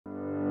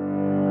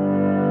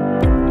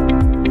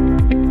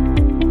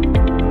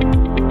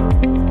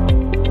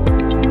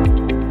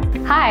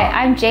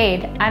I'm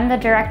Jade. I'm the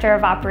Director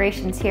of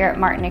Operations here at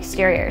Martin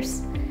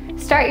Exteriors.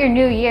 Start your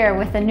new year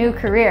with a new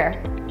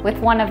career with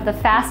one of the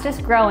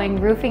fastest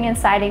growing roofing and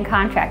siding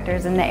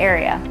contractors in the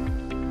area.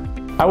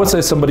 I would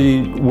say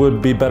somebody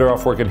would be better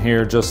off working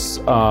here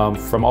just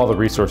from all the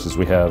resources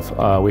we have.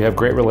 We have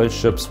great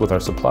relationships with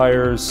our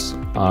suppliers.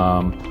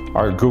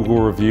 Our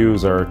Google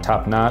reviews are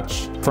top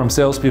notch. From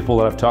salespeople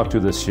that I've talked to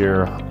this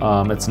year,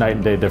 it's night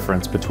and day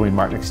difference between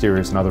Martin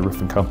Exteriors and other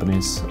roofing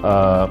companies.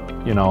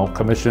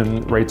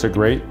 Commission rates are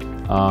great.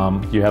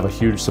 You have a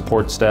huge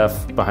support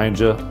staff behind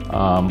you.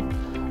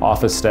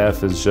 Office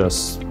staff is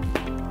just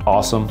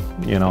awesome.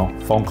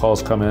 Phone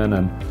calls come in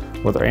and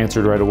they're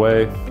answered right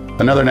away.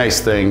 Another nice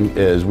thing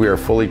is we are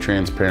fully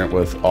transparent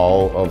with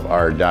all of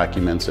our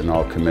documents and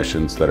all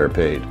commissions that are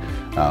paid.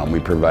 We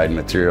provide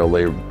material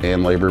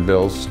and labor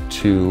bills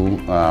to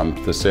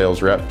the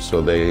sales rep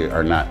so they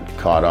are not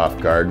caught off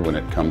guard when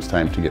it comes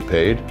time to get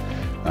paid.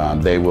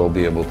 They will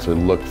be able to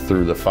look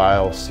through the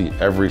file, see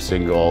every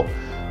single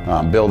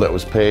bill that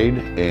was paid,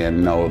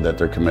 and know that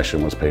their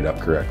commission was paid up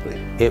correctly.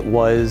 It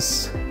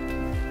was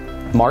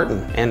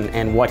Martin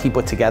and what he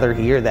put together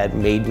here that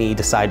made me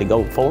decide to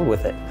go forward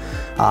with it.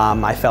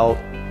 I felt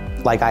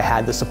like I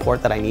had the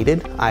support that I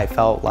needed. I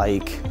felt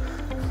like,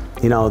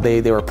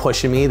 they were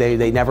pushing me.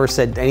 They never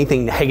said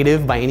anything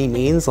negative by any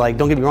means. Like,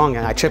 don't get me wrong,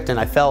 I tripped and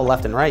I fell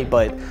left and right,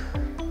 but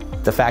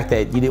the fact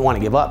that you didn't want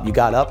to give up, you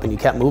got up and you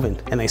kept moving.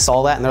 And they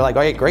saw that and they're like,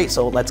 all right, great,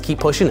 so let's keep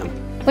pushing them.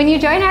 When you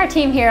join our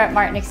team here at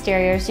Martin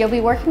Exteriors, you'll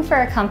be working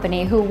for a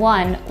company who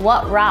won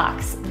What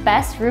Rocks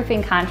Best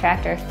Roofing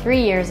Contractor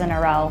 3 years in a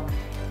row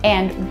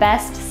and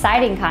Best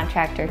Siding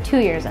Contractor 2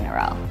 years in a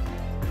row.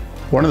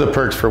 One of the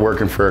perks for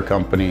working for a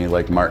company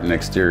like Martin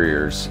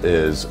Exteriors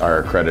is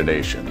our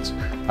accreditations.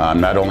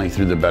 Not only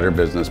through the Better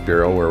Business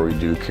Bureau, where we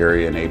do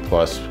carry an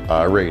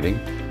A+ rating,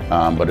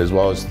 but as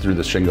well as through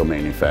the shingle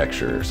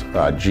manufacturers.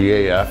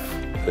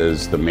 GAF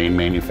is the main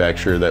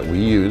manufacturer that we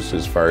use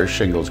as far as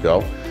shingles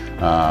go,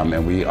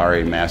 and we are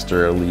a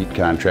Master Elite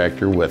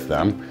contractor with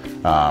them.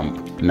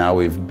 Now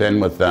we've been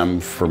with them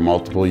for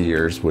multiple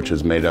years, which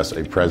has made us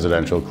a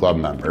Presidential Club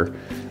member,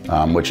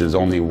 which is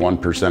only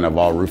 1% of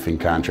all roofing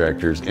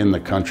contractors in the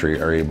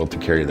country are able to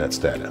carry that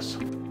status.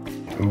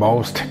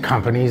 Most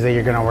companies that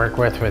you're going to work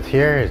with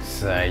here,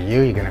 it's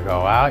you're going to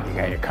go out, you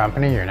got your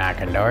company, you're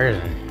knocking doors,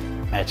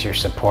 and that's your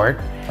support.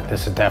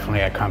 This is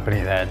definitely a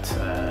company that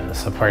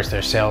supports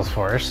their sales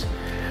force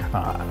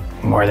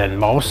more than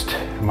most,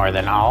 more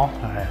than all.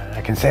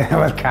 I can say that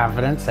with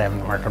confidence. I've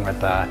been working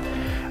with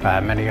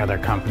many other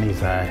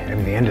companies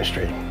in the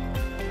industry.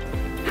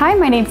 Hi,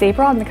 my name's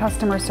April. I'm the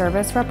customer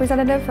service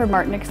representative for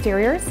Martin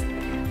Exteriors.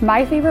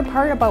 My favorite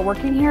part about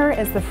working here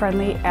is the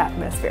friendly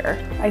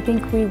atmosphere. I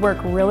think we work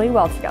really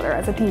well together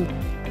as a team.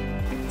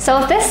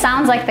 So if this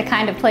sounds like the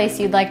kind of place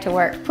you'd like to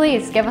work,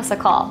 please give us a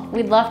call.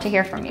 We'd love to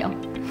hear from you.